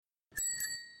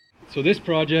So this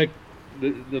project,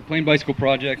 the Plain Bicycle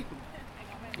project,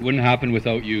 wouldn't happen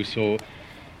without you. So,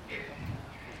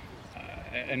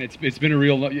 and it's been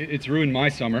it's ruined my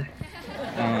summer,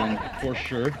 for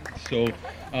sure. So,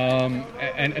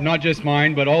 and not just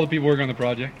mine, but all the people working on the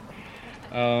project.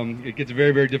 It gets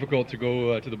very, very difficult to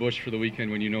go to the bush for the weekend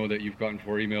when you know that you've gotten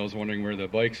 4 emails wondering where the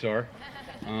bikes are.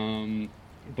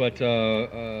 But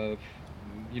 8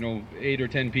 or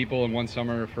 10 people in one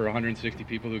summer for 160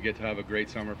 people who get to have a great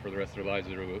summer for the rest of their lives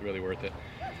is really worth it.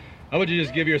 How about you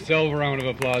just give yourself a round of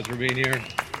applause for being here?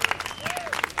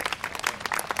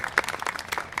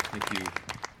 Thank you.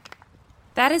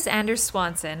 That is Anders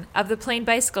Swanson of the Plain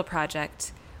Bicycle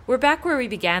Project. We're back where we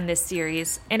began this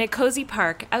series, in a cozy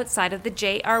park outside of the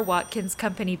J.R. Watkins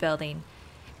Company building,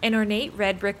 an ornate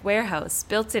red brick warehouse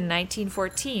built in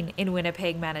 1914 in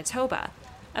Winnipeg, Manitoba,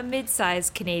 a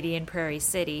mid-sized Canadian prairie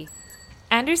city.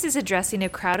 Anders is addressing a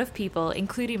crowd of people,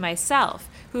 including myself,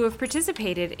 who have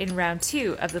participated in round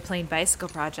 2 of the Plain Bicycle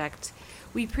Project.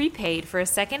 We prepaid for a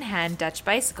second-hand Dutch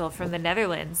bicycle from the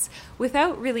Netherlands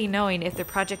without really knowing if the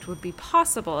project would be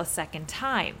possible a second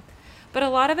time. But a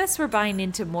lot of us were buying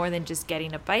into more than just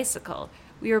getting a bicycle.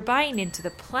 We were buying into the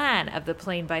plan of the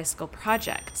Plain Bicycle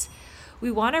Project.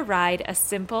 We want to ride a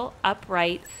simple,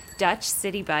 upright Dutch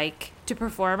city bike to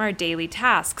perform our daily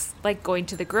tasks, like going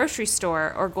to the grocery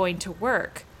store or going to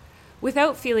work,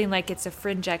 without feeling like it's a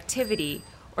fringe activity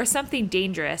or something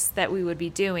dangerous that we would be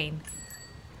doing.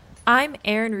 I'm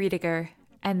Erin Riediger,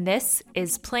 and this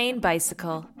is Plain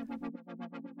Bicycle.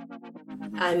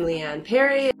 I'm Leanne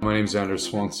Perry. My name's Anders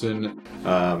Swanson.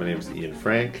 My name's Ian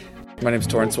Frank. My name's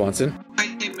Torrance Swanson. My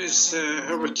name is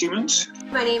Herbert Tiemens.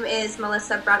 My name is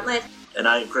Melissa Bruntlett. And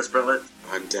I'm Chris Bruntlett.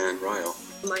 I'm Dan Ryle.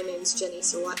 My name's Jenny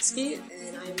Sawatsky,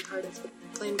 and I am part of the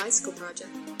Plain Bicycle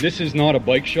Project. This is not a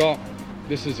bike shop.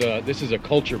 This is a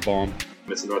culture bomb.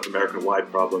 It's a North American-wide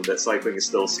problem that cycling is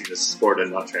still seen as sport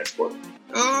and not transport.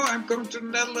 Oh, I'm coming to the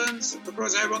Netherlands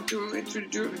because I want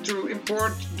to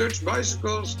import Dutch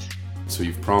bicycles. So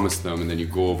you've promised them, and then you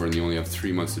go over and you only have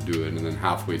 3 months to do it, and then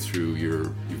halfway through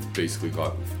you've basically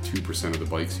got 2% of the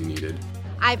bikes you needed.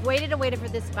 I've waited for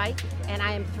this bike, and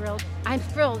I am thrilled. I'm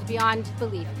thrilled beyond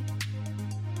belief.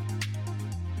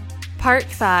 Part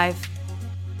 5.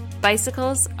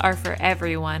 Bicycles are for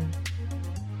everyone.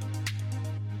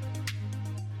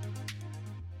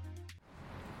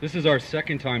 This is our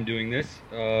second time doing this.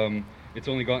 It's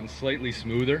only gotten slightly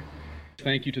smoother.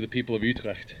 Thank you to the people of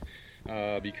Utrecht,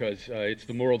 because it's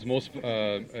the world's most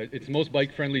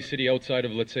bike-friendly city outside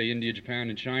of, let's say, India, Japan,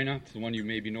 and China. It's the one you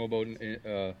maybe know about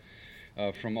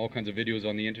from all kinds of videos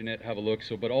on the internet. Have a look.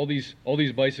 But all these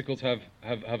bicycles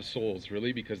have souls,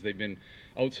 really, because they've been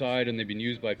outside and they've been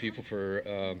used by people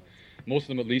for most of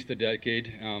them at least a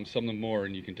decade, some of them more,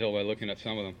 and you can tell by looking at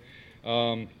some of them.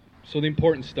 So the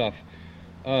important stuff.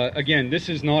 Again, this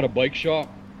is not a bike shop.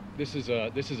 This is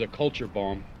a culture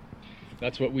bomb.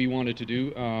 That's what we wanted to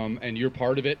do, and you're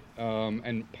part of it.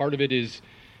 And part of it is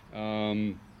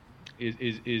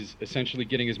essentially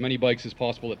getting as many bikes as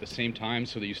possible at the same time,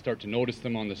 so that you start to notice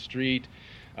them on the street.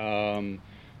 I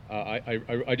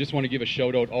just want to give a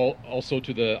shout out also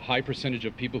to the high percentage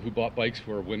of people who bought bikes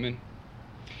who are women.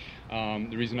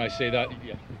 The reason I say that,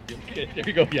 there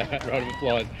you go, round of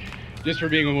applause. Just for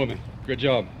being a woman. Good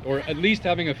job. Or at least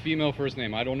having a female first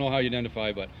name. I don't know how you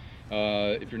identify, but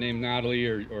if your name's Natalie,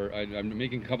 or I'm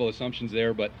making a couple assumptions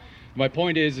there, but my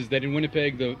point is that in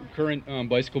Winnipeg, the current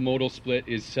bicycle modal split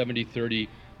is 70-30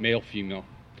 male-female.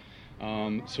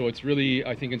 So it's really,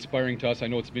 I think, inspiring to us. I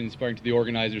know it's been inspiring to the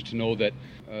organizers to know that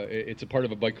it's a part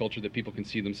of a bike culture that people can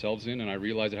see themselves in, and I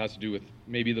realize it has to do with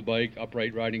maybe the bike,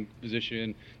 upright riding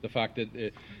position, the fact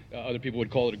that other people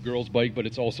would call it a girl's bike, but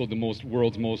it's also the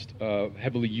world's most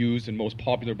heavily used and most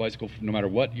popular bicycle, no matter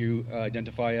what you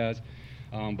identify as.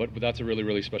 But that's a really,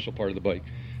 really special part of the bike,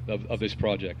 of this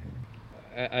project.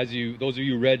 Those of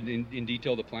you who read in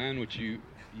detail the plan, which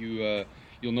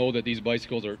you'll know that these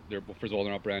bicycles first of all,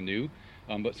 they're not brand new,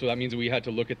 but so that means that we had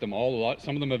to look at them all a lot.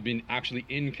 Some of them have been actually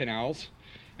in canals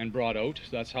and brought out. So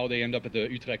that's how they end up at the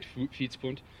Utrecht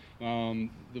Fietspunt.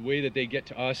 The way that they get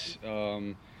to us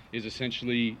is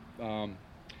essentially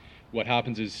what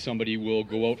happens is somebody will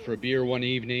go out for a beer one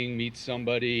evening, meet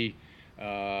somebody.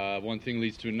 One thing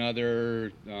leads to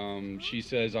another. She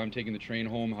says, "I'm taking the train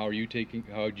home. How'd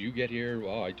you get here?"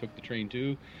 "Well, I took the train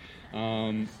too."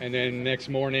 And then next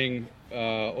morning,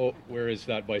 where is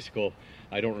that bicycle?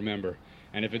 I don't remember.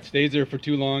 And if it stays there for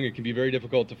too long, it can be very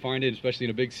difficult to find it, especially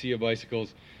in a big sea of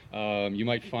bicycles. You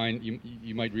might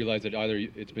realize that either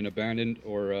it's been abandoned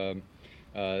or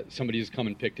somebody has come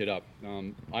and picked it up.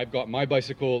 I've got my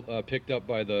bicycle picked up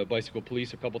by the bicycle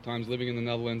police a couple times living in the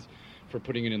Netherlands for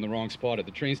putting it in the wrong spot at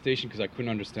the train station because I couldn't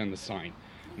understand the sign.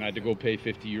 And I had to go pay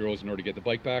 50 euros in order to get the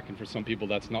bike back, and for some people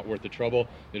that's not worth the trouble.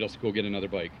 They'd also go get another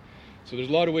bike. So there's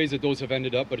a lot of ways that those have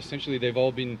ended up, but essentially they've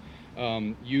all been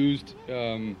used,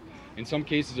 in some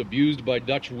cases abused by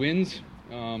Dutch winds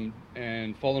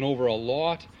and fallen over a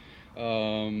lot,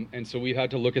 and so we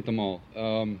had to look at them all.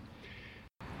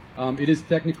 It is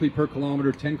technically per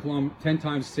kilometer 10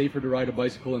 times safer to ride a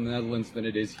bicycle in the Netherlands than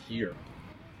it is here.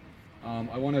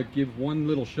 I want to give one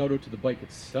little shout out to the bike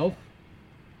itself,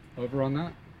 however, on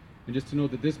that. And just to note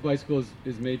that this bicycle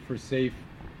is made for safe,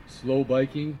 slow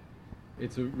biking.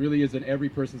 It really is an every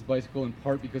person's bicycle, in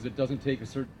part because it doesn't take a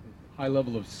certain high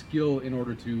level of skill in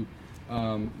order to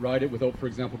ride it without, for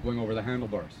example, going over the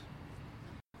handlebars.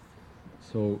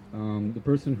 So the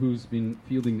person who's been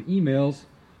fielding the emails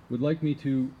would like me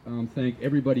to thank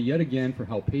everybody yet again for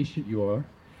how patient you are.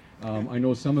 I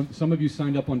know some of you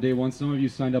signed up on day one, some of you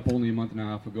signed up only a month and a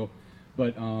half ago,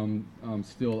 but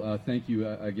still, thank you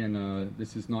again.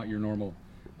 This is not your normal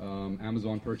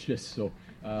Amazon purchase, so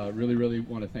really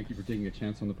want to thank you for taking a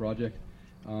chance on the project.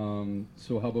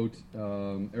 So how about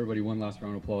everybody, one last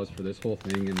round of applause for this whole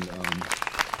thing. And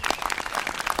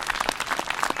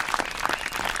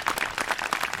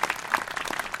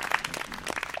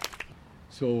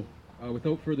so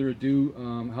without further ado,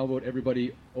 how about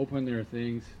everybody open their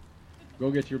things, go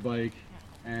get your bike,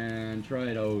 and try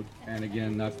it out. And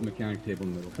again, that's the mechanic table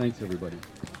in the middle. Thanks, everybody.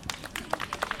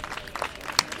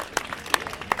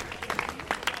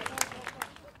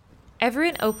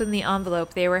 Everyone opened the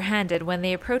envelope they were handed when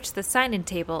they approached the sign-in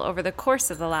table over the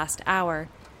course of the last hour.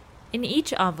 In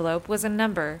each envelope was a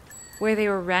number, where they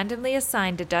were randomly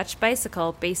assigned a Dutch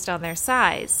bicycle based on their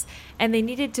size, and they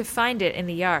needed to find it in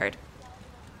the yard.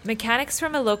 Mechanics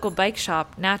from a local bike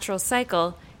shop, Natural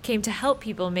Cycle, came to help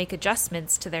people make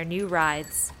adjustments to their new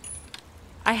rides.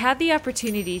 I had the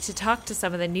opportunity to talk to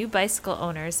some of the new bicycle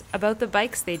owners about the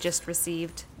bikes they just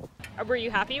received. Were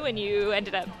you happy when you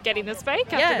ended up getting this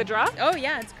bike after the drop? Oh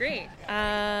yeah, it's great.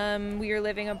 We were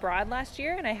living abroad last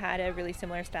year and I had a really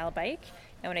similar style bike.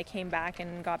 And when I came back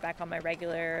and got back on my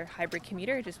regular hybrid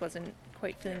commuter, it just wasn't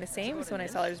quite feeling the same. So when I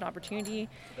saw there was an opportunity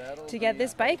to get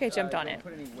this bike, I jumped on it.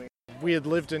 We had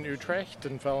lived in Utrecht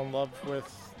and fell in love with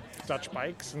Dutch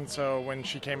bikes, and so when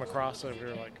she came across it, we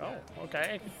were like, oh,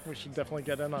 okay, we should definitely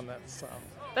get in on this. So.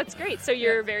 That's great. So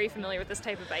you're very familiar with this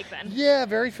type of bike then? Yeah,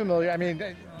 very familiar. I mean,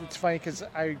 it's funny because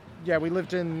we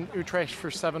lived in Utrecht for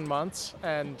 7 months,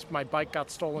 and my bike got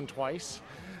stolen twice.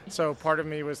 So part of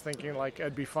me was thinking, like,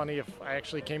 it'd be funny if I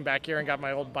actually came back here and got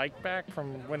my old bike back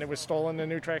from when it was stolen in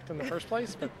Utrecht in the first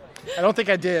place. But I don't think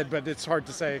I did, but it's hard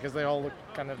to say because they all look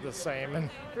kind of the same. And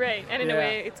right, and in a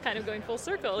way, it's kind of going full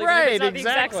circle. Even right, if it's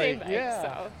not exactly. The exact same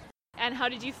bike, so. And how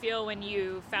did you feel when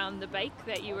you found the bike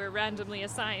that you were randomly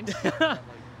assigned?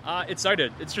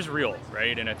 Excited. It's just real,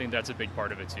 right? And I think that's a big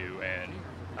part of it too. And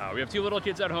we have 2 little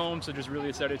kids at home, so just really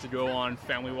excited to go on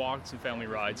family walks and family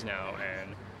rides now.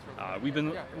 And we've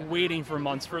been waiting for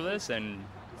months for this, and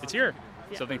it's here.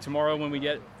 Yeah. So I think tomorrow when we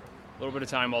get a little bit of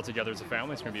time all together as a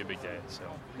family, it's going to be a big day. So.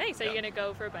 Nice. Are you going to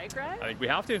go for a bike ride? I think we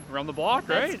have to, around the block,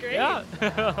 right? That's great.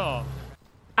 Yeah.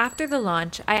 After the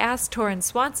launch, I asked Torrin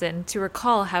Swanson to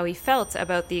recall how he felt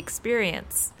about the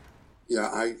experience. Yeah,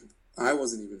 I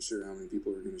wasn't even sure how many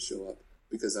people were going to show up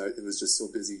because it was just so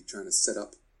busy trying to set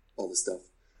up all the stuff.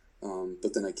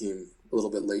 But then I came a little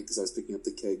bit late because I was picking up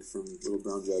the keg from Little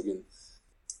Brown Jug,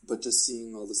 but just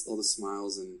seeing all the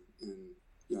smiles and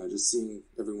just seeing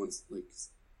everyone's like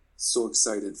so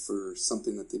excited for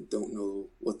something that they don't know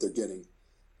what they're getting,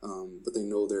 but they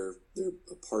know they're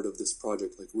a part of this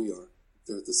project like we are.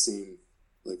 They're the same,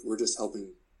 like we're just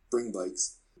helping bring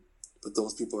bikes, but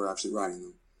those people are actually riding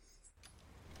them.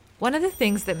 One of the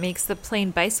things that makes the Plain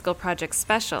Bicycle Project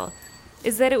special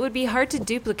is that it would be hard to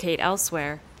duplicate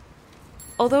elsewhere.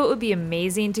 Although it would be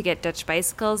amazing to get Dutch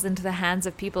bicycles into the hands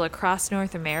of people across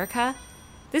North America,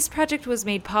 this project was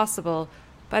made possible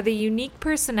by the unique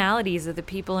personalities of the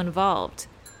people involved,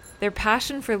 their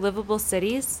passion for livable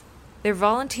cities, their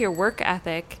volunteer work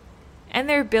ethic, and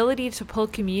their ability to pull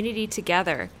community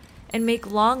together and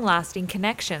make long-lasting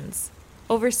connections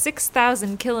over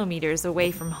 6,000 kilometers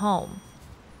away from home.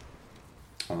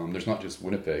 There's not just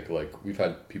Winnipeg. Like we've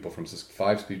had people from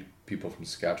 5 people from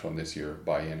Saskatchewan this year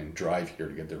buy in and drive here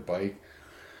to get their bike.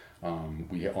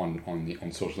 We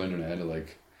on social internet,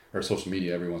 or social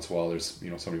media, every once in a while there's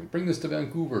somebody bring this to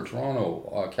Vancouver,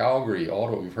 Toronto, Calgary,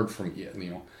 Ottawa. We've heard from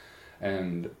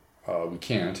and we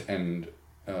can't. And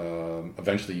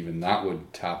eventually even that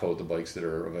would tap out the bikes that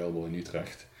are available in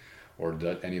Utrecht or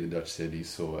any of the Dutch cities.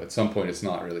 So at some point, it's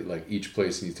not really like each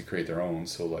place needs to create their own.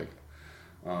 So like,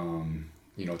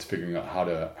 it's figuring out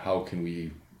how can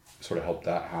we sort of help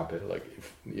that happen. Like,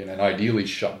 and ideally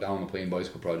shut down the Plain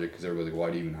Bicycle Project, because everybody's like, why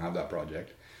do you even have that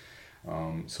project?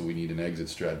 So we need an exit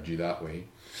strategy that way.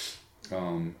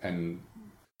 And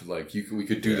like we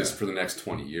could do this for the next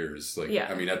 20 years. Like,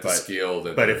 I mean, at the scale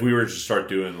that. But if we were to start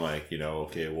doing like,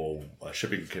 a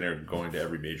shipping container going to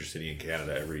every major city in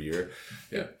Canada every year,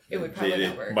 it would probably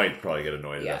not work. Might probably get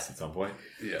annoyed at us at some point.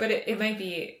 Yeah. But it might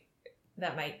be,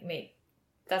 that might make,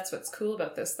 that's what's cool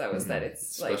about this though, is that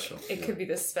it's special. Like, it could be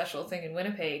this special thing in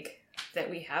Winnipeg that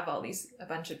we have a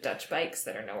bunch of Dutch bikes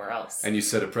that are nowhere else. And you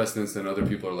set a precedence, then other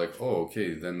people are like, oh,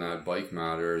 okay, then that bike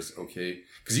matters, okay.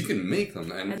 Because you can make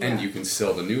them, and you can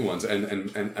sell the new ones.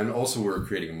 And also we're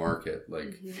creating a market.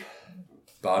 Like,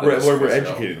 we're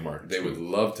educating the market. They would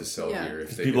love to sell here.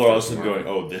 If people are also going,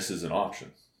 oh, this is an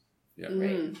option. Yeah.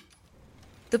 Right.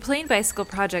 The Plain Bicycle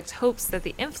Project hopes that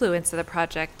the influence of the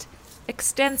project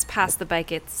extends past the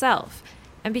bike itself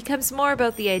and becomes more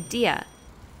about the idea,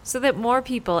 so that more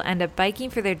people end up biking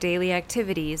for their daily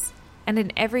activities and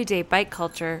an everyday bike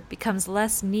culture becomes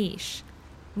less niche,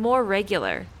 more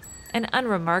regular, and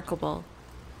unremarkable.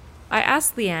 I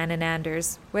asked Leanne and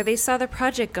Anders where they saw the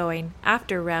project going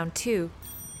after round 2.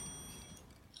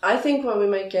 I think what we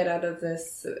might get out of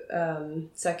this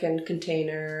second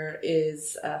container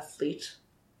is a fleet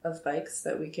of bikes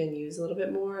that we can use a little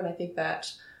bit more, and I think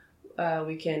that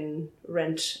we can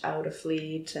rent out a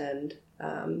fleet and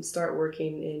start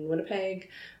working in Winnipeg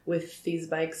with these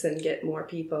bikes and get more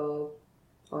people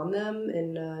on them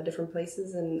in different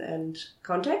places and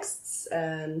contexts.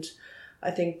 And I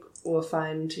think we'll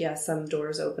find, some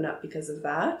doors open up because of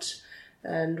that.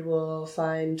 And we'll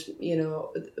find,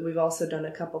 we've also done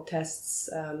a couple tests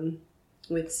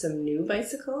with some new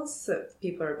bicycles. So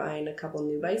people are buying a couple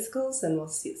new bicycles, and we'll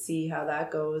see how that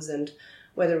goes and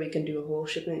whether we can do a whole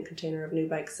shipment container of new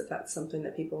bikes if that's something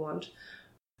that people want.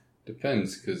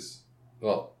 Depends, because,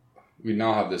 we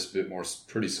now have this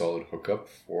pretty solid hookup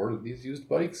for these used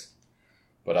bikes,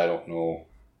 but I don't know.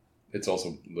 It's also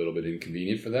a little bit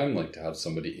inconvenient for them, like to have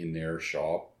somebody in their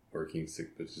shop working,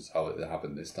 which is how it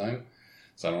happened this time.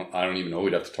 So I don't even know.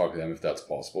 We'd have to talk to them if that's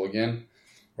possible again,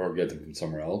 or get them from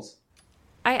somewhere else.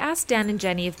 I asked Dan and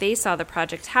Jenny if they saw the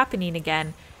project happening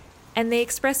again, and they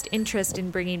expressed interest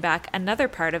in bringing back another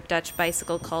part of Dutch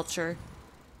bicycle culture.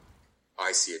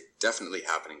 I see it definitely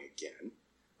happening again.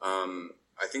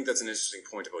 I think that's an interesting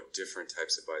point about different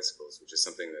types of bicycles, which is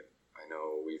something that I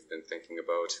know we've been thinking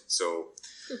about. So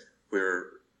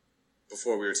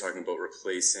before we were talking about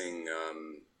replacing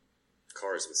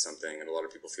cars with something, and a lot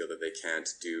of people feel that they can't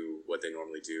do what they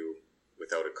normally do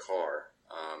without a car.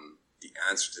 The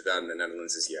answer to that in the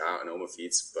Netherlands is an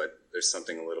Omofiets, but there's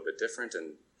something a little bit different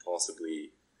and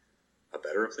possibly a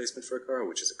better replacement for a car,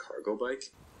 which is a cargo bike.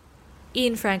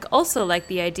 Ian Frank also liked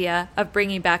the idea of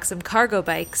bringing back some cargo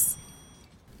bikes.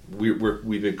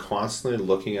 We've been constantly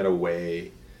looking at a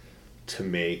way to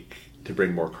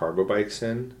bring more cargo bikes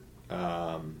in.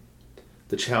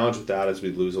 The challenge with that is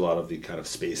we lose a lot of the kind of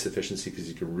space efficiency, because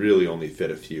you can really only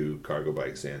fit a few cargo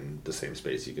bikes in the same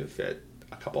space you can fit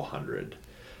a couple hundred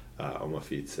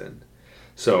Omofiets in.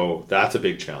 So that's a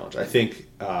big challenge. I think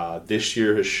this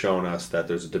year has shown us that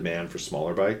there's a demand for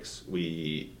smaller bikes.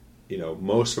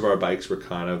 Most of our bikes were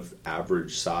kind of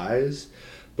average size,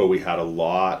 but we had a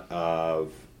lot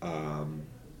of,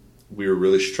 we were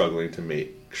really struggling to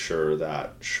make sure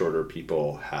that shorter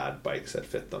people had bikes that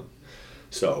fit them.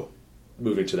 So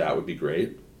moving to that would be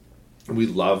great. We'd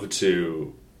love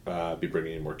to be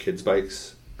bringing in more kids'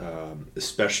 bikes,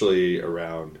 especially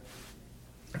around,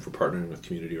 if we're partnering with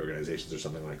community organizations or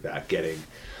something like that, getting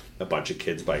a bunch of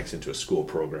kids' bikes into a school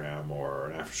program or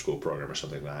an after-school program or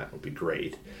something like that would be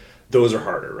great. Those are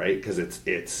harder, right? Because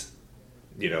it's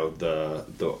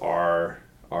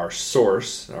our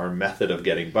source, our method of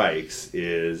getting bikes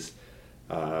is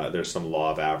there's some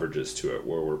law of averages to it,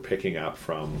 where we're picking up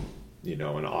from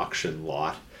an auction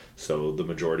lot. So the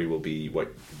majority will be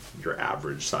what your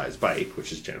average size bike,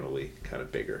 which is generally kind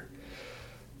of bigger.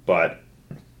 But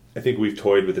I think we've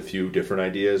toyed with a few different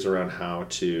ideas around how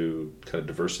to kind of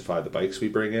diversify the bikes we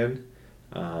bring in.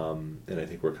 And I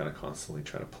think we're kind of constantly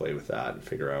trying to play with that and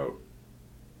figure out,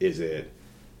 is it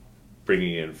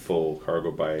bringing in full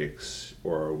cargo bikes,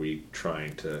 or are we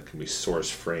can we source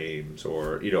frames,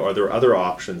 or, are there other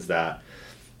options that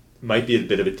might be a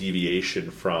bit of a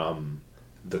deviation from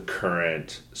the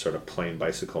current sort of plain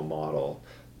bicycle model,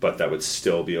 but that would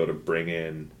still be able to bring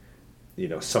in,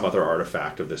 some other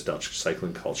artifact of this Dutch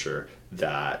cycling culture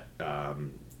that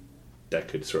that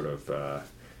could sort of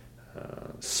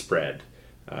spread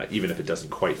even if it doesn't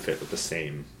quite fit with the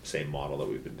same model that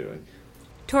we've been doing.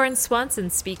 Torrin Swanson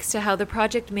speaks to how the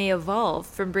project may evolve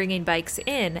from bringing bikes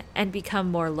in and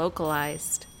become more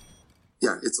localized.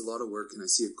 Yeah, it's a lot of work, and I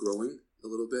see it growing a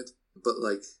little bit. But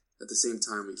like at the same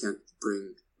time, we can't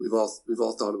bring. We've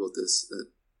all thought about this, that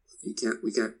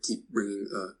we can't keep bringing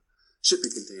a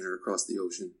shipping container across the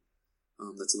ocean.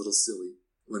 That's a little silly,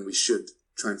 when we should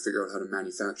try and figure out how to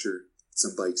manufacture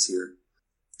some bikes here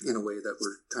in a way that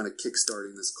we're kind of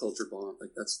kickstarting this culture bomb.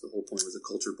 Like that's the whole point, was a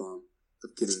culture bomb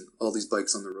of getting all these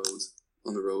bikes on the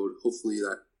road. Hopefully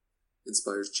that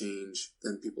inspires change.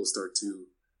 Then people start to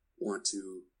want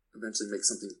to eventually make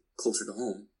something closer to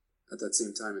home. At that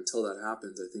same time, until that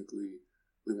happens, I think we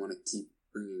want to keep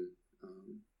bringing,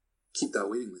 keep that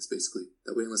waiting list, basically.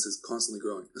 That waiting list is constantly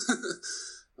growing.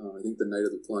 I think the night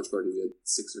of the launch party, we had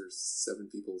 6 or 7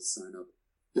 people sign up.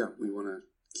 Yeah, we want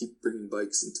to keep bringing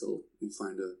bikes until we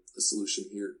find a solution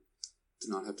here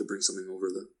to not have to bring something over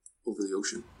the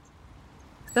ocean.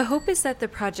 The hope is that the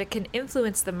project can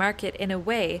influence the market in a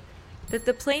way that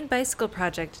the Plain Bicycle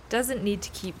Project doesn't need to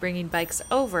keep bringing bikes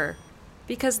over,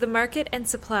 because the market and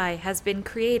supply has been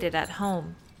created at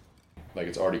home. Like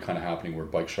it's already kind of happening where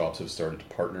bike shops have started to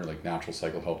partner. Like Natural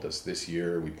Cycle helped us this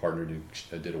year. We partnered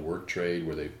and did a work trade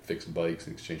where they fixed bikes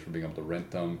in exchange for being able to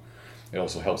rent them. It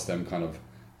also helps them kind of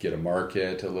get a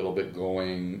market a little bit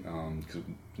going, because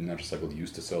Natural Cycle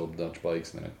used to sell Dutch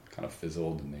bikes, and then it kind of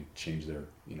fizzled, and they changed their,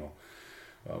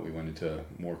 we went into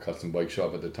more custom bike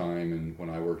shop at the time, and when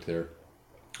I worked there,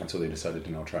 and so they decided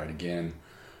to now try it again.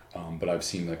 But I've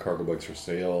seen the cargo bikes for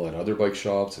sale at other bike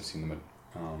shops. I've seen them at,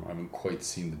 I haven't quite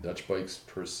seen the Dutch bikes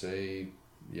per se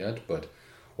yet, but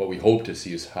what we hope to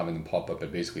see is having them pop up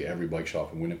at basically every bike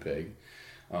shop in Winnipeg.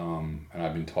 And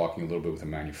I've been talking a little bit with the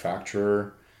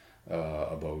manufacturer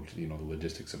about, the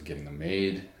logistics of getting them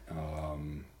made.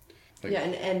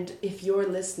 And if you're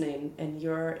listening and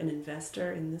you're an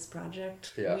investor in this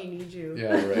project, we need you.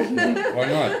 Yeah, right. Yeah. Why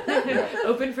not? Yeah.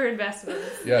 Open for investments.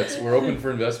 Yeah, we're open for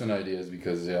investment ideas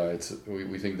because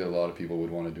we think that a lot of people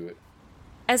would want to do it.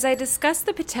 As I discussed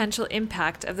the potential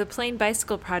impact of the Plain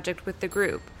Bicycle Project with the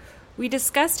group, we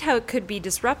discussed how it could be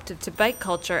disruptive to bike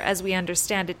culture as we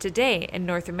understand it today in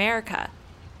North America.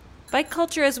 Bike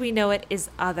culture as we know it is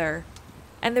other,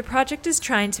 and the project is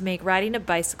trying to make riding a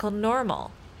bicycle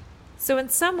normal. So in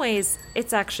some ways,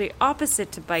 it's actually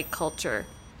opposite to bike culture,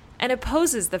 and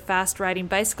opposes the fast-riding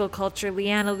bicycle culture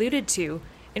Leanne alluded to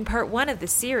in part 1 of the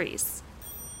series.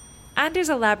 Anders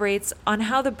elaborates on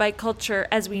how the bike culture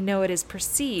as we know it is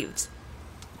perceived,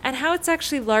 and how it's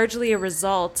actually largely a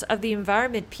result of the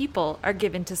environment people are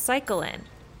given to cycle in.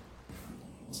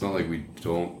 It's not like we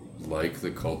don't like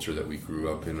the culture that we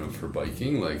grew up in for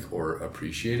biking, or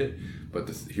appreciate it, but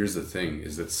here's the thing,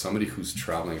 is that somebody who's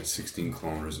traveling at 16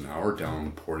 kilometers an hour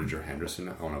down Portage or Henderson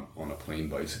on a plain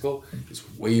bicycle is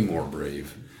way more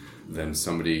brave than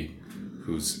somebody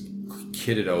who's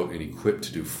kitted out and equipped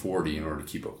to do 40 in order to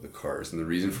keep up with the cars. And the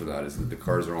reason for that is that the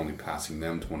cars are only passing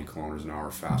them 20 kilometers an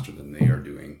hour faster than they are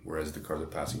doing, whereas the cars are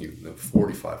passing you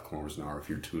 45 kilometers an hour if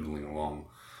you're tootling along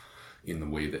in the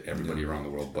way that everybody around the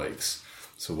world bikes.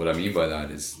 So what I mean by that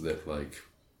is that like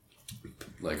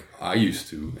I used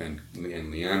to, and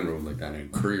Leanne rode like that,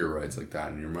 and Courier rides like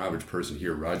that, and your average person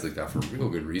here rides like that for real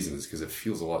good reasons, because it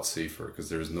feels a lot safer, because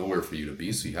there's nowhere for you to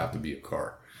be, so you have to be a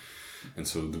car. And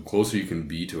so the closer you can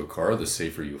be to a car, the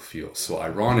safer you'll feel. So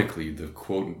ironically, the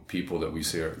quote people that we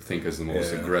think as the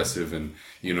most aggressive and,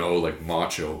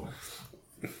 macho,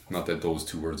 not that those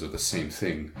two words are the same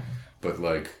thing, but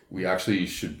we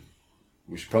should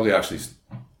probably actually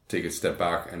take a step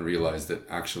back and realize that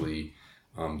actually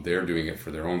they're doing it for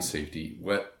their own safety.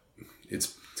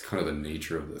 It's kind of the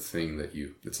nature of the thing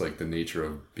it's like the nature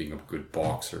of being a good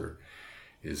boxer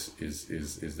is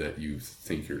that you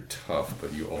think you're tough,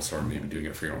 but you also are maybe doing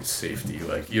it for your own safety.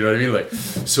 You know what I mean?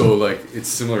 So it's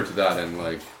similar to that.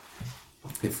 And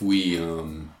if we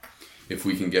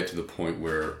can get to the point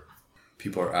where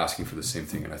people are asking for the same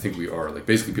thing, and I think we are,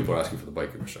 basically people are asking for the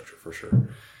bike infrastructure for sure,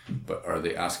 but are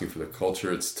they asking for the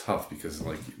culture? It's tough because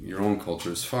your own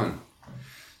culture is fun.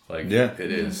 It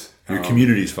is. Your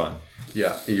community is fun.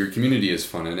 Yeah, your community is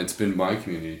fun, and it's been my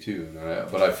community too.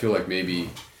 But I feel like maybe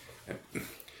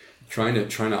trying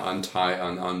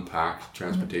to unpack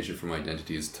transportation from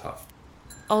identity is tough.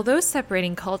 Although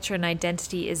separating culture and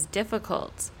identity is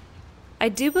difficult, I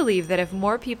do believe that if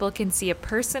more people can see a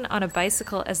person on a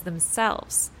bicycle as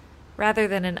themselves, rather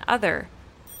than an other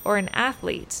or an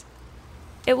athlete,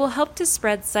 it will help to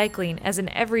spread cycling as an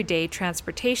everyday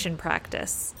transportation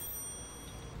practice.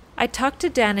 I talked to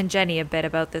Dan and Jenny a bit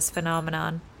about this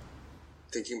phenomenon.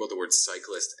 Thinking about the word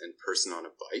cyclist and person on a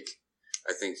bike,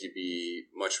 I think you'd be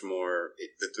much more,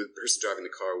 the person driving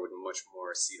the car would much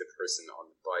more see the person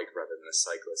on the bike rather than a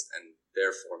cyclist, and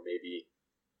therefore maybe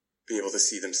be able to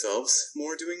see themselves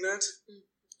more doing that. Mm.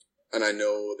 And I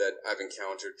know that I've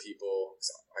encountered people,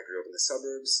 so I grew up in the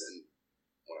suburbs, and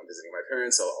when I'm visiting my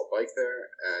parents, I'll bike there,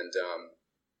 and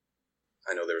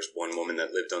I know there was one woman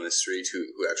that lived on the street who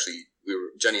actually,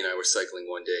 Jenny and I were cycling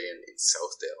one day in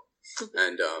Southdale,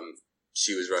 and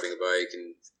she was riding a bike,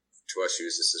 and to us, she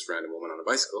was just this random woman on a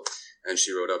bicycle, and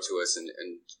she rode up to us, and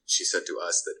she said to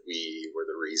us that we were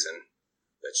the reason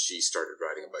that she started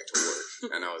riding a bike to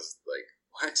work. And I was like,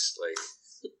 what? Like,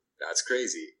 that's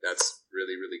crazy. That's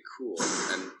really, really cool.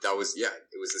 And that was,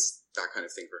 it was that kind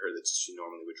of thing for her that she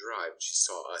normally would drive. She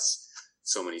saw us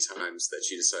so many times that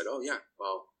she decided, oh yeah,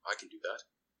 well, I can do that.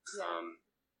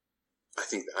 Yeah. I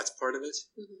think that's part of it.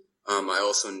 Mm-hmm. I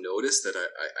also noticed that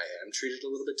I am treated a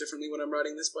little bit differently when I'm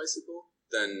riding this bicycle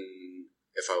than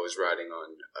if I was riding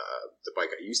on the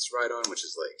bike I used to ride on, which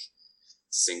is like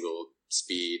single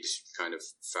speed, kind of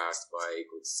fast bike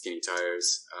with skinny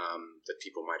tires, that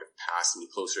people might have passed me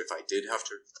closer if I did have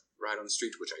to ride on the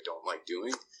street, which I don't like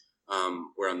doing.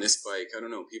 Where on this bike, I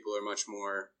don't know, people are much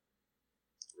more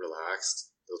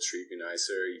relaxed. They'll treat you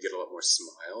nicer. You get a lot more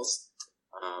smiles.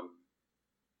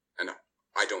 And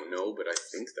I don't know, but I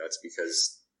think that's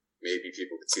because maybe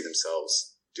people could see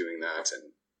themselves doing that,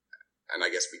 and I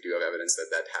guess we do have evidence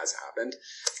that has happened.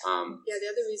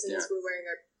 The other reason is we're wearing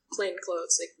our plain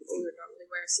clothes like we would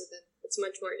normally wear, so then it's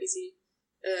much more easy.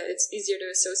 It's easier to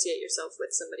associate yourself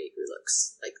with somebody who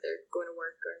looks like they're going to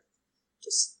work or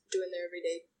just doing their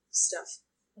everyday stuff,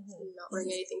 not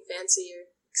wearing anything fancy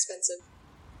or expensive.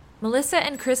 Melissa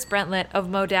and Chris Brentlett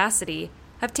of Modacity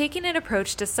have taken an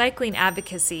approach to cycling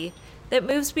advocacy that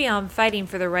moves beyond fighting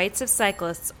for the rights of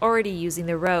cyclists already using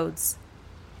the roads.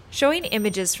 Showing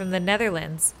images from the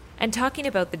Netherlands and talking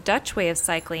about the Dutch way of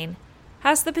cycling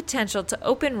has the potential to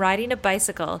open riding a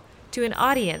bicycle to an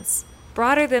audience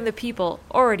broader than the people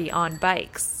already on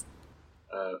bikes.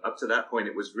 Up to that point,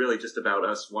 it was really just about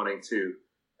us wanting to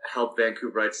help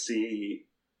Vancouverites see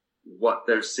what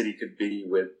their city could be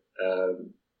with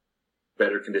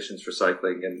better conditions for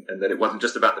cycling, and that it wasn't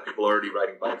just about the people already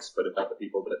riding bikes, but about the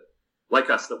people that, like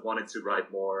us, that wanted to ride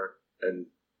more, and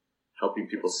helping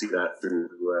people see that through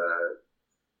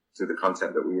the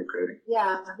content that we were creating.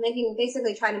 Yeah,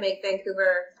 basically trying to make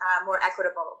Vancouver more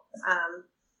equitable.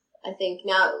 I think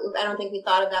now, I don't think we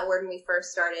thought of that word when we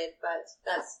first started, but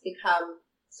that's become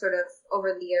sort of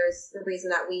over the years, the reason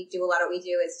that we do a lot of what we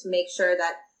do is to make sure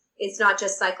that it's not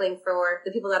just cycling for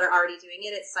the people that are already doing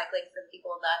it, it's cycling for the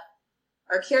people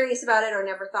that are curious about it or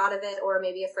never thought of it or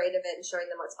maybe afraid of it, and showing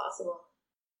them what's possible.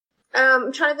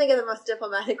 I'm trying to think of the most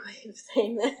diplomatic way of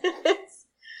saying this.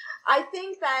 I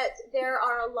think that there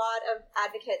are a lot of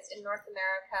advocates in North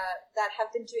America that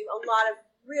have been doing a lot of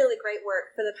really great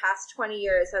work for the past 20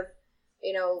 years, have,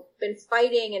 been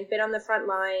fighting and been on the front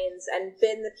lines and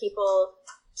been the people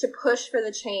to push for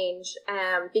the change,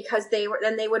 because they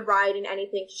would ride in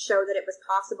anything to show that it was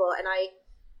possible. And I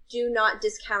do not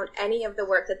discount any of the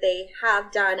work that they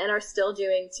have done and are still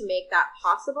doing to make that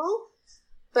possible.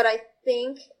 But I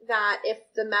think that if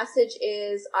the message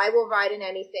is, I will ride in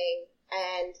anything,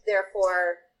 and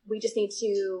therefore we just need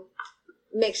to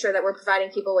make sure that we're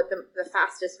providing people with the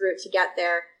fastest route to get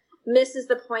there, misses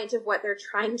the point of what they're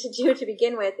trying to do to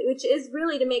begin with, which is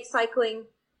really to make cycling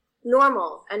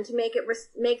normal and to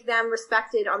make them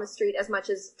respected on the street as much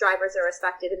as drivers are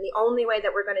respected. And the only way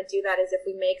that we're going to do that is if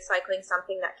we make cycling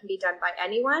something that can be done by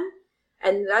anyone.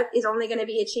 And that is only going to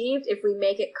be achieved if we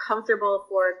make it comfortable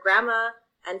for grandma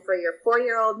and for your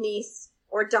 4-year-old niece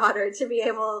or daughter to be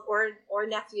able, or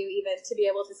nephew even, to be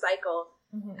able to cycle.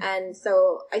 Mm-hmm. And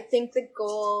so I think the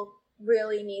goal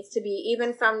really needs to be,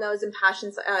 even from those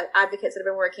impassioned advocates that have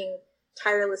been working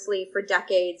tirelessly for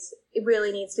decades, it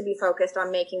really needs to be focused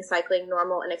on making cycling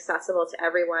normal and accessible to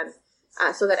everyone,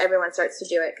 so that everyone starts to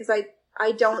do it. Because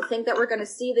I don't think that we're going to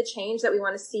see the change that we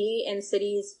want to see in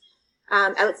cities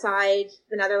outside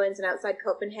the Netherlands and outside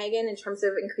Copenhagen in terms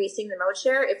of increasing the mode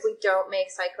share if we don't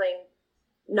make cycling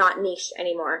not niche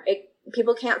anymore.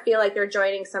 People can't feel like they're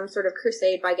joining some sort of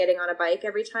crusade by getting on a bike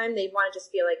every time. They want to just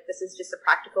feel like this is just a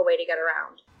practical way to get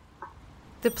around.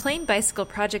 The Plain Bicycle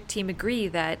Project team agree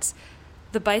that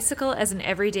the bicycle as an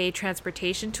everyday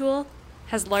transportation tool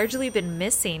has largely been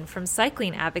missing from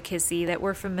cycling advocacy that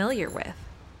we're familiar with.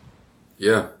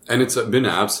 Yeah, and it's been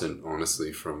absent,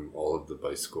 honestly, from all of the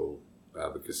bicycle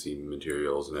advocacy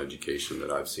materials and education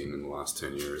that I've seen in the last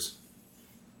 10 years.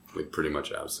 Like, pretty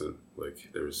much absent. Like,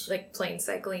 there's... Like plain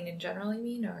cycling in general, you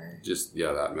mean, or...? Just,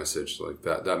 yeah, that message. Like,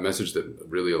 that message that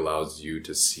really allows you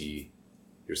to see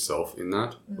yourself in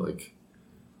that. Mm-hmm. Like,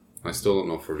 I still don't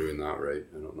know if we're doing that right.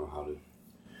 I don't know how to,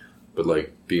 but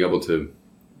like being able to,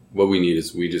 what we need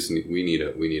is we need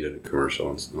a commercial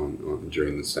on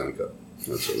during the Stanley Cup.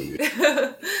 That's what we need.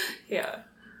 Yeah.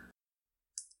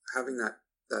 Having that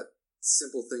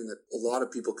simple thing that a lot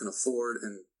of people can afford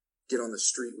and get on the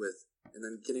street with, and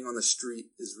then getting on the street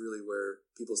is really where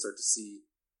people start to see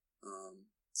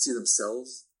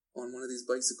themselves on one of these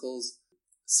bicycles,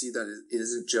 see that it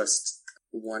isn't just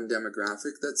one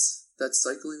demographic that's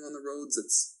cycling on the roads,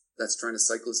 that's trying to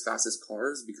cycle as fast as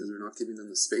cars because we're not giving them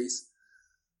the space.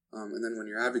 And then when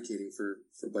you're advocating for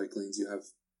bike lanes, you have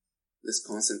this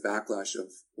constant backlash of,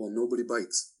 well, nobody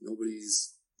bikes,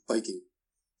 nobody's biking.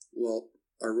 Well,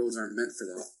 our roads aren't meant for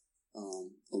that.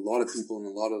 A lot of people and a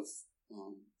lot of,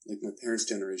 like my parents'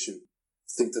 generation,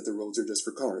 think that the roads are just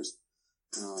for cars.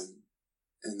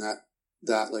 And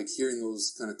that like hearing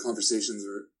those kind of conversations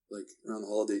or like around the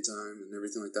holiday time and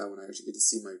everything like that, when I actually get to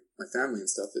see my family and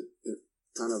stuff, it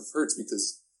kind of hurts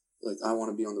because like I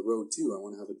want to be on the road too. I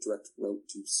want to have a direct route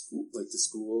to school, like to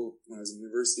school when I was in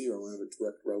university, or I want to have a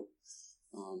direct route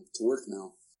to work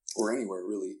now, or anywhere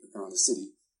really around the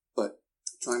city. But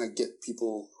trying to get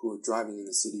people who are driving in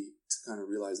the city to kind of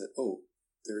realize that, oh,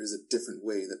 there is a different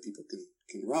way that people can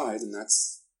ride, and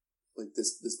that's like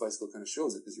this bicycle kind of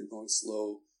shows it, because you're going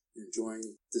slow, you're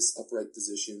enjoying this upright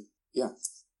position. Yeah,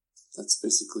 that's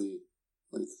basically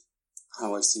like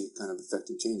how I see it kind of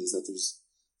affecting change, is that there's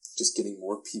just getting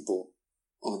more people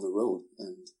on the road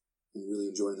and really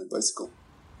enjoying their bicycle.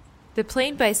 The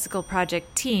Plain Bicycle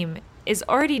Project team is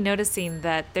already noticing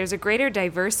that there's a greater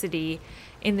diversity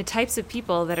in the types of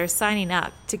people that are signing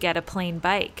up to get a Plain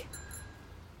bike.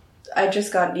 I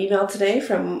just got an email today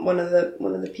from one of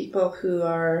the people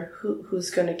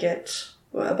who's going to get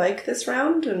a bike this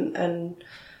round, and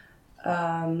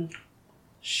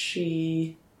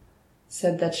she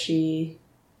said that she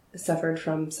suffered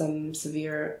from some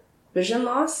severe vision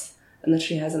loss and that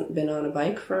she hasn't been on a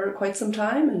bike for quite some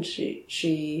time, and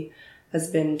she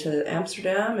has been to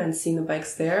Amsterdam and seen the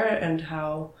bikes there, and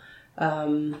how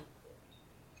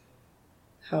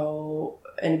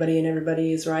anybody and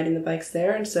everybody is riding the bikes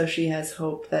there, and so she has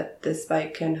hope that this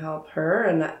bike can help her.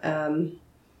 And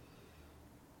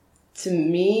to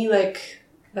me, like,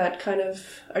 that kind of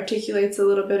articulates a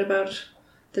little bit about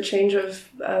the change of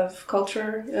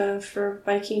culture for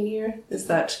biking here, is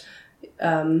that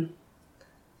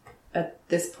at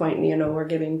this point, we're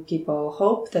giving people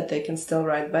hope that they can still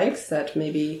ride bikes that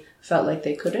maybe felt like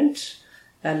they couldn't,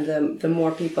 and the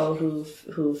more people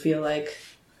who feel like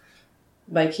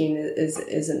biking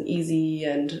is an easy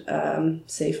and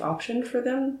safe option for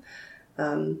them,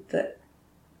 that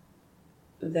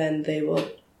then they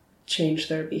will change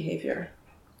their behavior.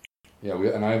 Yeah,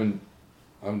 I haven't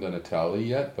done a tally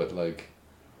yet, but like,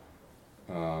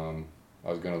 I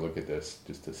was gonna look at this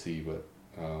just to see, but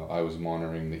I was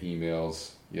monitoring the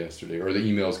emails yesterday, or the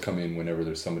emails come in whenever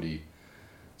there's somebody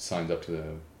signed up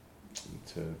to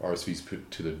RSV's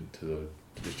to the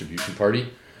distribution party,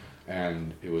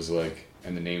 and it was like,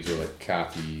 and the names were like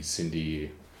Kathy,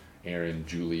 Cindy, Aaron,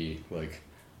 Julie, like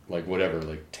whatever,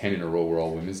 like 10 in a row were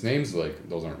all women's names. Like,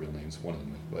 those aren't real names, one of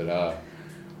them, but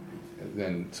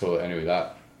then so anyway,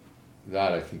 that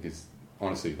I think is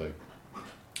honestly like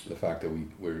the fact that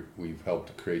we've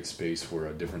helped create space where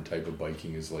a different type of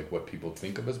biking is like what people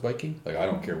think of as biking. Like, I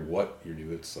don't care what you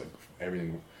do, it's like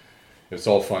everything, it's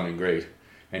all fun and great,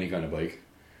 any kind of bike.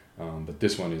 But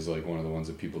this one is like one of the ones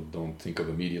that people don't think of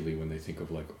immediately when they think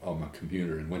of like, oh, I'm a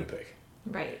commuter in Winnipeg.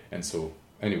 Right. And so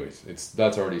anyways,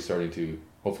 that's already starting to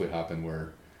hopefully happen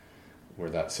where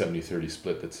that 70-30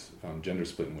 split, that's gender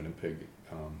split in Winnipeg,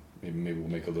 maybe we'll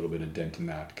make a little bit of dent in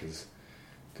that, because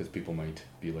people might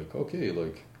be like, okay,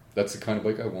 like, that's the kind of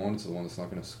bike I want. It's the one that's not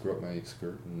going to screw up my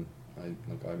skirt, and I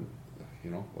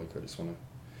just want to.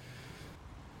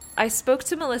 I spoke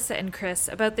to Melissa and Chris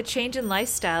about the change in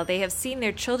lifestyle they have seen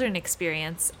their children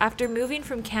experience after moving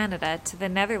from Canada to the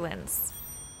Netherlands.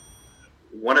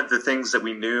 One of the things that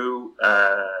we knew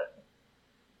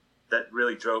that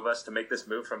really drove us to make this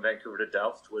move from Vancouver to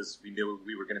Delft was we knew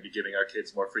we were going to be giving our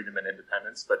kids more freedom and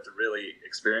independence, but to really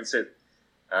experience it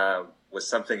was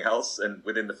something else. And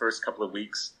within the first couple of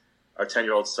weeks, our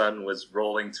 10-year-old son was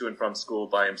rolling to and from school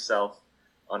by himself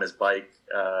on his bike.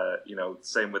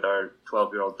 Same with our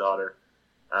 12-year-old daughter.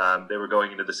 They were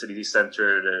going into the city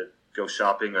center to go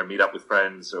shopping or meet up with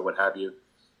friends or what have you.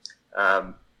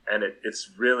 And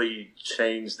it's really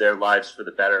changed their lives for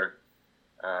the better.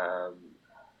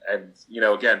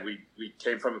 Again, we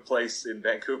came from a place in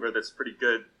Vancouver that's pretty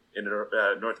good in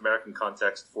a North American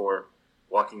context for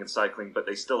walking and cycling, but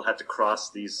they still had to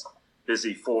cross these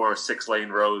busy 4 or 6 lane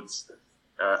roads,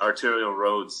 arterial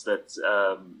roads that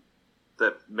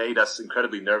that made us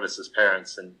incredibly nervous as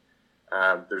parents. And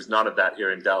there's none of that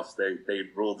here in Delft. They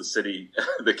rule the city,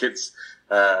 the kids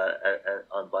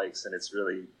on bikes, and it's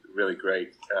really, really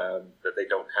great that they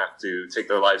don't have to take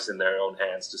their lives in their own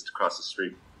hands just to cross the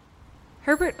street.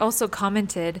 Herbert also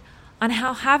commented on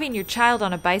how having your child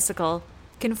on a bicycle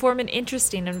can form an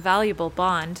interesting and valuable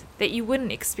bond that you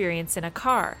wouldn't experience in a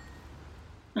car.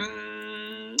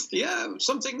 Yeah,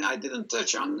 something I didn't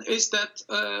touch on is that,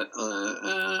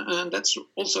 and that's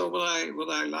also what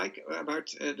I like about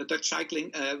the Dutch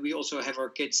cycling. We also have our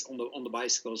kids on the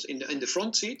bicycles in the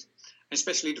front seat,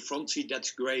 especially the front seat.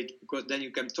 That's great because then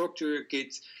you can talk to your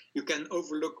kids, you can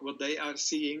overlook what they are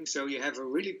seeing, so you have a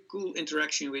really cool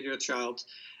interaction with your child.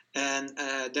 And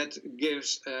that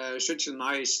gives such a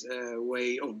nice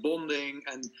way of bonding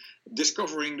and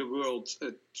discovering the world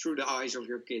through the eyes of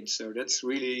your kids. So that's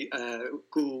really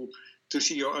cool to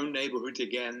see your own neighborhood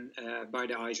again by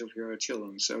the eyes of your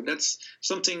children. So that's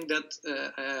something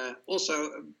that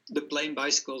also the Plain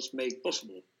Bicycles make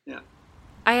possible. Yeah.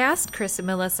 I asked Chris and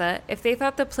Melissa if they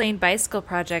thought the Plain Bicycle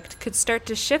Project could start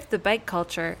to shift the bike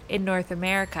culture in North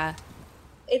America.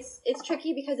 It's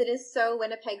tricky because it is so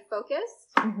Winnipeg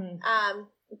focused,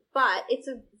 but it's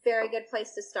a very good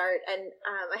place to start. And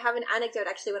I have an anecdote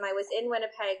actually. When I was in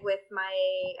Winnipeg with my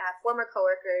former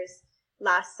coworkers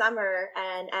last summer,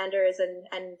 and Anders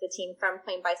and the team from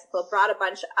Plain Bicycle brought a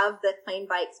bunch of the Plain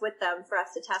bikes with them for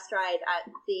us to test ride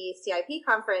at the CIP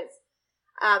conference.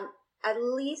 At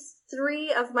least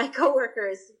 3 of my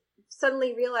coworkers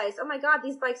suddenly realized, oh my God,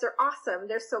 these bikes are awesome.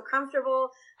 They're so comfortable.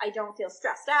 I don't feel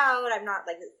stressed out. I'm not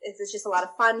it's just a lot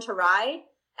of fun to ride.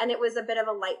 And it was a bit of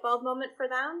a light bulb moment for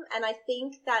them. And I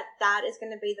think that is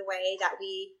going to be the way that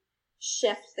we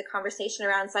shift the conversation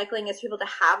around cycling, is people to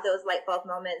have those light bulb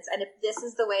moments. And if this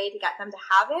is the way to get them to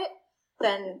have it,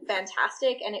 then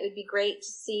fantastic. And it would be great to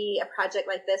see a project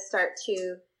like this start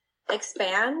to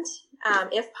expand,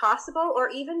 if possible, or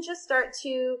even just start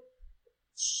to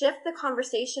shift the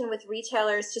conversation with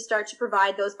retailers to start to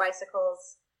provide those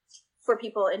bicycles for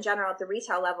people in general at the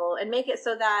retail level, and make it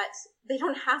so that they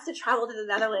don't have to travel to the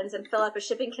Netherlands and fill up a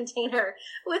shipping container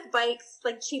with bikes,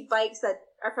 like cheap bikes that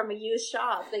are from a used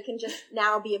shop. They can just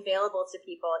now be available to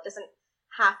people. It doesn't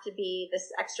have to be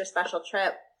this extra special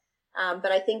trip.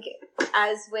 But I think,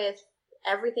 as with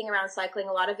everything around cycling,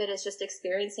 a lot of it is just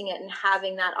experiencing it and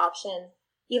having that option,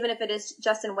 even if it is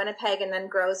just in Winnipeg and then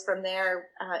grows from there,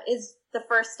 is the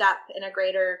first step in a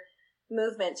greater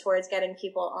movement towards getting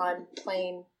people on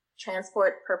plain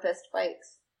transport purposed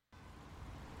bikes.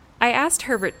 I asked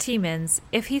Herbert Tiemens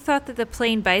if he thought that the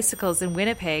Plain bicycles in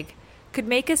Winnipeg could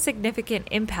make a significant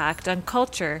impact on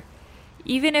culture,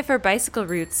 even if our bicycle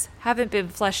routes haven't been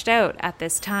fleshed out at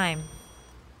this time.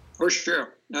 For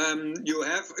sure. You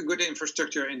have a good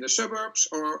infrastructure in the suburbs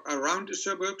or around the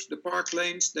suburbs. The park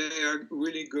lanes, they are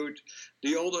really good.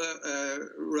 The older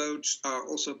roads are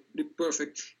also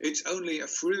perfect. It's only a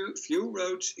few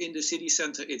roads in the city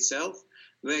center itself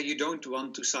where you don't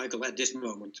want to cycle at this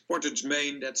moment. Portage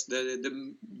Main, that's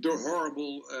the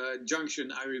horrible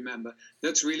junction, I remember.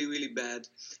 That's really, really bad.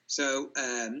 So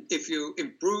if you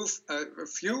improve a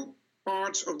few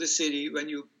parts of the city, when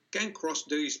you can cross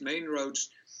these main roads,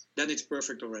 then it's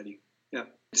perfect already. Yeah,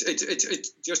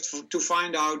 it's just to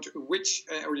find out which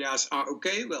areas are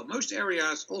okay. Well, most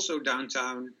areas, also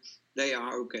downtown, they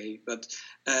are okay. But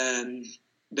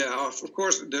there are, of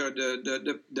course,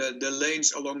 the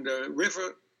lanes along the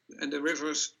river, and the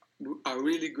rivers are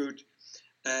really good.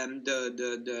 And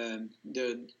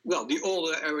the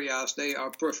older areas, they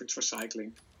are perfect for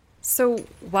cycling. So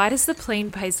why does the Plain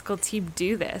Bicycle team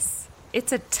do this?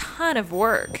 It's a ton of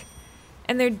work,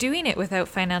 and they're doing it without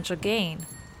financial gain.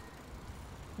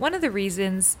 One of the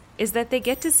reasons is that they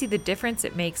get to see the difference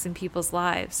it makes in people's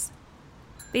lives.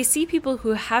 They see people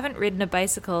who haven't ridden a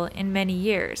bicycle in many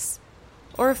years,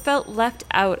 or have felt left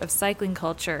out of cycling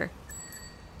culture,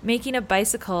 making a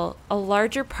bicycle a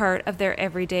larger part of their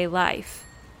everyday life.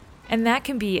 And that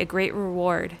can be a great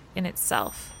reward in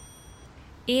itself.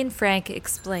 Ian Frank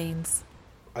explains.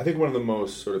 I think one of the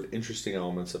most sort of interesting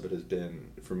elements of it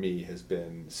has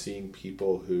been seeing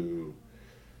people who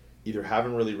either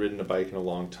haven't really ridden a bike in a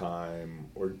long time,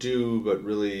 or do, but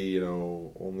really,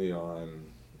 only on,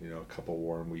 a couple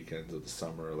warm weekends of the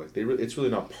summer. Like it's really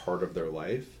not part of their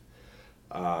life.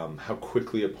 How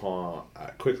quickly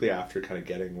after kind of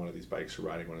getting one of these bikes or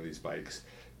riding one of these bikes,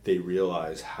 they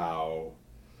realize how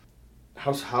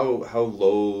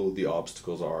low the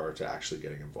obstacles are to actually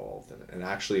getting involved and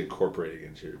actually incorporating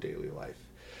into your daily life.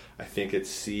 I think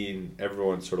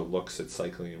everyone sort of looks at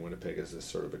cycling in Winnipeg as this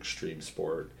sort of extreme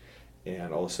sport,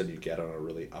 and all of a sudden you get on a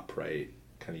really upright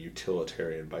kind of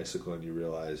utilitarian bicycle and you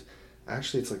realize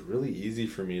actually it's like really easy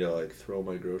for me to like throw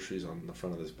my groceries on the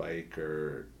front of this bike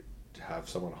or to have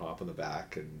someone hop on the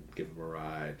back and give them a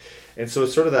ride. And so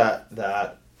it's sort of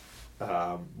that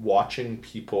watching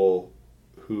people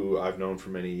who I've known for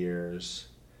many years,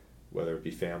 whether it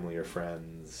be family or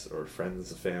friends of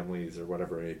families or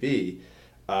whatever it may be,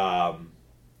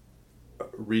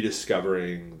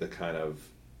 rediscovering the kind of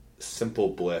simple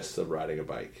bliss of riding a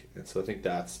bike. And so I think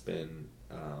that's been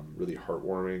really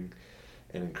heartwarming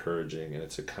and encouraging, and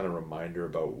it's a kind of reminder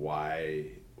about why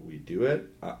we do it.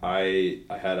 I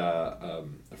had a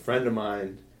friend of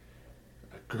mine,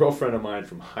 a girlfriend of mine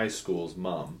from high school's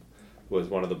mom was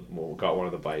got one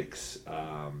of the bikes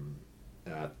at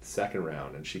the second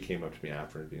round, and she came up to me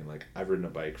after and being like, I've ridden a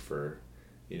bike for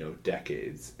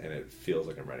decades, and it feels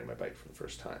like I'm riding my bike for the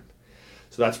first time.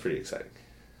 So that's pretty exciting.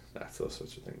 Those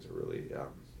sorts of things are really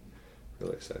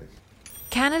really exciting.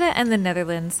 Canada and the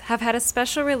Netherlands have had a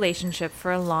special relationship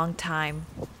for a long time.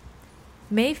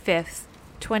 May 5th,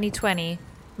 2020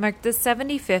 marked the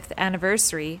 75th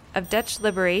anniversary of Dutch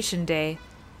Liberation Day,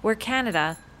 where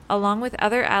Canada, along with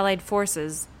other Allied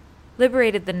forces,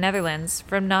 liberated the Netherlands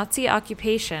from Nazi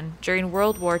occupation during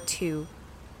World War II.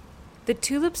 The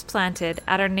tulips planted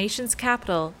at our nation's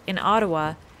capital in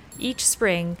Ottawa each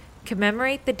spring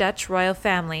commemorate the Dutch royal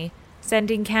family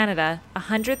sending Canada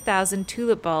 100,000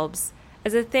 tulip bulbs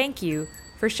as a thank you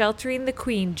for sheltering the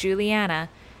Queen Juliana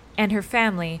and her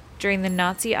family during the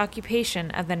Nazi occupation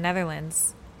of the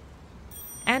Netherlands.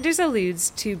 Anders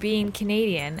alludes to being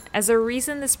Canadian as a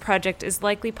reason this project is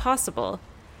likely possible,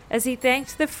 as he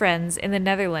thanked the friends in the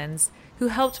Netherlands who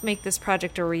helped make this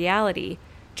project a reality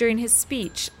during his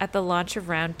speech at the launch of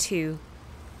Round 2.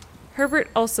 Herbert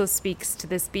also speaks to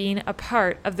this being a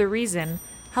part of the reason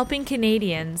helping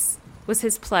Canadians was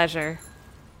his pleasure.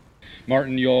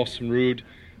 Martin, Jos, Ruud,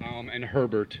 and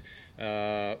Herbert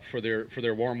for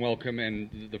their warm welcome,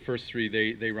 and the first three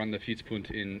they run the Fietspunt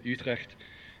in Utrecht,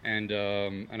 and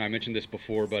I mentioned this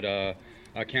before, but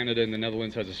Canada and the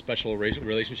Netherlands has a special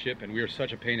relationship, and we are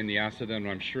such a pain in the ass to them,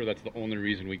 and I'm sure that's the only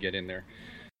reason we get in there.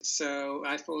 So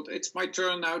I thought it's my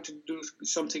turn now to do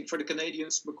something for the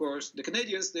Canadians, because the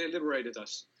Canadians, they liberated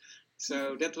us.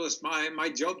 So that was my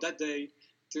job that day,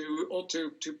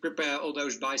 to prepare all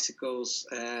those bicycles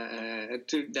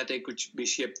that they could be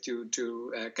shipped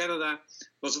to Canada. It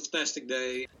was a fantastic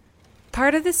day.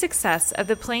 Part of the success of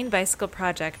the Plain Bicycle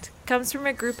Project comes from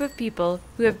a group of people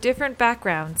who have different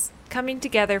backgrounds coming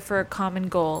together for a common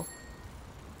goal.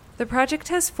 The project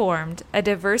has formed a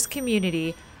diverse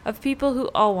community of people who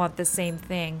all want the same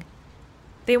thing.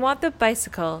 They want the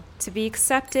bicycle to be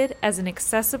accepted as an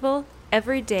accessible,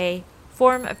 everyday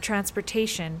form of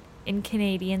transportation in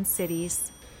Canadian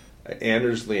cities.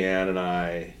 Anders, Leanne, and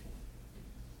I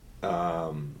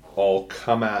all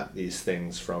come at these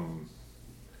things from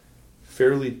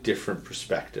fairly different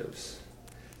perspectives.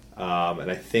 And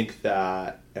I think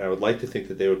that, and I would like to think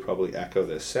that they would probably echo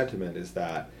this sentiment, is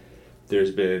that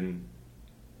there's been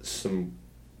some,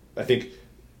 I think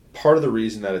part of the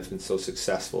reason that it's been so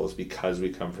successful is because we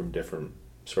come from different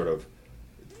sort of,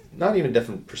 not even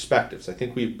different perspectives. I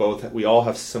think we all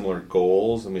have similar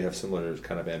goals and we have similar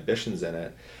kind of ambitions in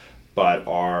it, but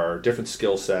our different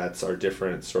skill sets, our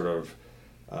different sort of,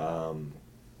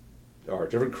 our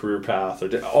different career path,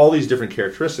 all these different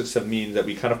characteristics that mean that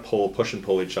we kind of push and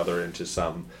pull each other into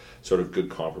some sort of good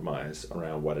compromise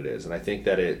around what it is. And I think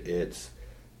that it's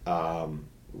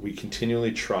we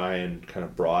continually try and kind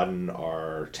of broaden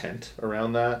our tent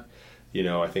around that.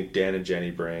 I think Dan and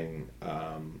Jenny bring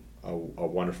a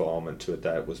wonderful element to it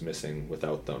that was missing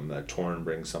without them, that Torrin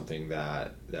brings something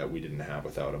that we didn't have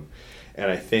without him. And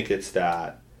I think it's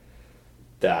that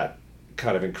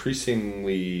kind of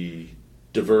increasingly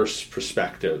diverse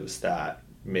perspectives that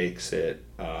makes it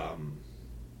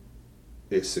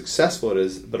as successful it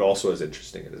is, but also as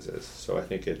interesting as it is. So I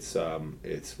think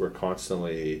we're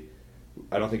constantly,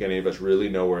 I don't think any of us really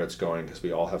know where it's going, because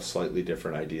we all have slightly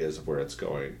different ideas of where it's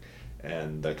going,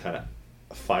 and the kind of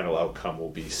final outcome will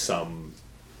be some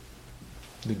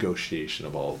negotiation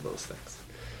of all of those things.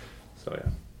 So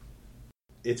yeah,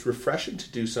 it's refreshing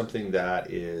to do something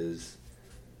that is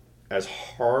as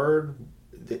hard,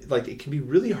 like it can be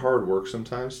really hard work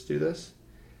sometimes to do this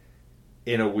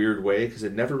in a weird way, because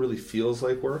it never really feels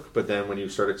like work, but then when you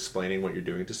start explaining what you're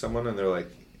doing to someone and they're like,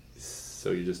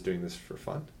 so you're just doing this for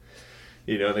fun?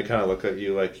 And they kind of look at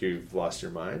you like you've lost your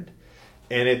mind.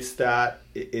 And it's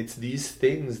these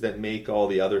things that make all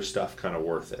the other stuff kind of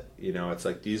worth it. It's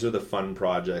like, these are the fun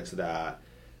projects that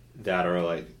are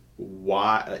like,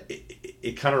 why,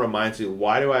 it kind of reminds me,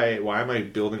 why am I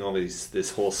building all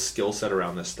this whole skill set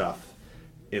around this stuff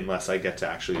unless I get to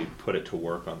actually put it to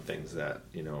work on things that,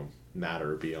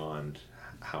 matter beyond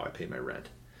how I pay my rent.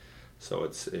 So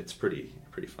it's pretty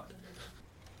fun.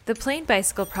 The Plain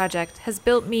Bicycle Project has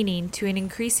built meaning to an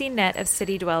increasing net of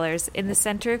city dwellers in the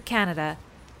centre of Canada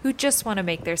who just want to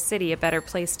make their city a better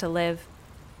place to live.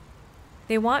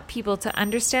 They want people to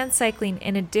understand cycling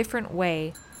in a different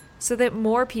way so that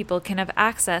more people can have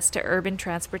access to urban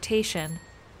transportation,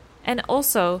 and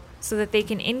also so that they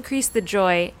can increase the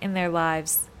joy in their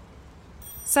lives.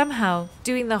 Somehow,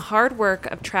 doing the hard work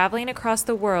of traveling across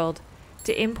the world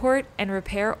to import and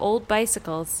repair old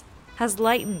bicycles has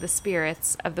lightened the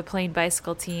spirits of the Plain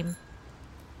Bicycle team.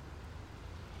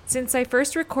 Since I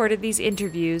first recorded these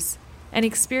interviews and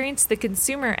experienced the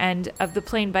consumer end of the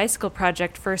Plain Bicycle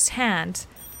Project firsthand,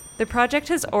 the project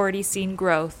has already seen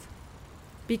growth.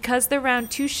 Because the round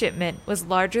 2 shipment was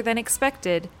larger than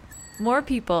expected, more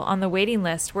people on the waiting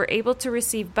list were able to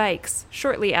receive bikes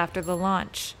shortly after the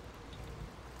launch.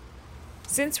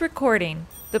 Since recording,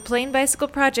 the Plain Bicycle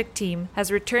Project team has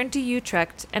returned to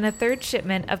Utrecht, and a 3rd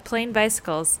shipment of Plain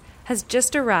bicycles has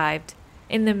just arrived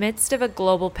in the midst of a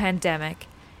global pandemic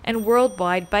and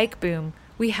worldwide bike boom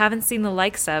we haven't seen the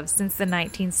likes of since the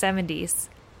 1970s.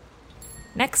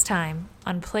 Next time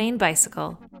on Plain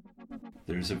Bicycle.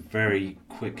 There's a very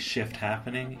quick shift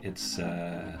happening. It's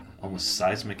almost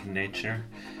seismic in nature.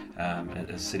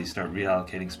 As cities start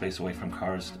reallocating space away from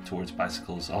cars towards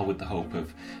bicycles, all with the hope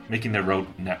of making their road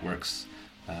networks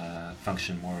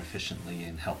function more efficiently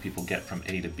and help people get from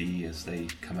A to B as they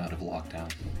come out of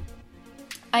lockdown.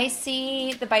 I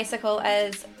see the bicycle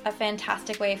as a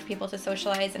fantastic way for people to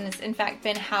socialize, and it's in fact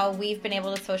been how we've been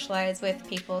able to socialize with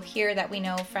people here that we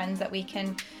know, friends that we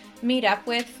can meet up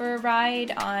with for a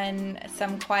ride on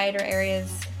some quieter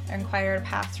areas and quieter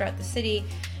paths throughout the city.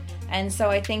 And so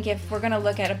I think if we're going to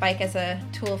look at a bike as a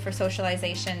tool for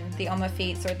socialization, the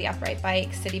Omafeets or the upright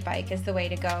bike, city bike is the way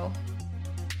to go.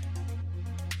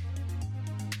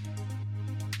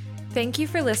 Thank you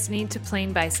for listening to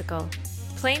Plain Bicycle.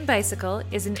 Plain Bicycle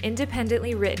is an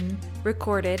independently written,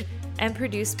 recorded, and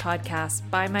produced podcast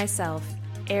by myself,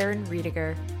 Erin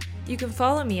Riediger. You can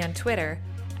follow me on Twitter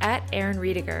 @Erin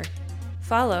Riediger.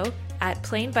 Follow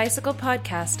 @Plain Bicycle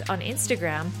Podcast on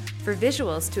Instagram for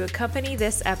visuals to accompany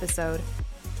this episode.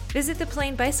 Visit the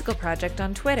Plain Bicycle Project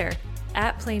on Twitter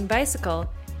 @Plain Bicycle,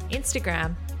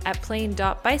 Instagram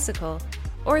 @plain.bicycle,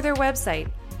 or their website,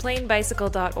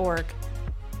 plainbicycle.org.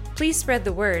 Please spread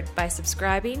the word by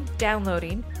subscribing,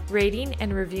 downloading, rating,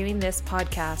 and reviewing this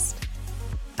podcast.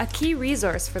 A key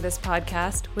resource for this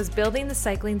podcast was Building the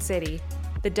Cycling City,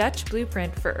 the Dutch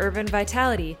Blueprint for Urban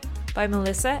Vitality by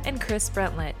Melissa and Chris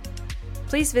Brentlet.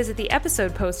 Please visit the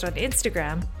episode post on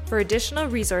Instagram for additional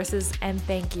resources and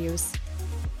thank yous.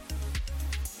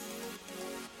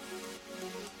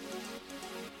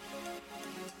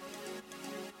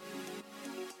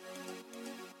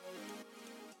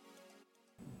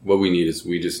 What we need is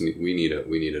we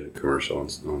needed a commercial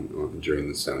on during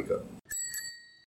the Stanley Cup.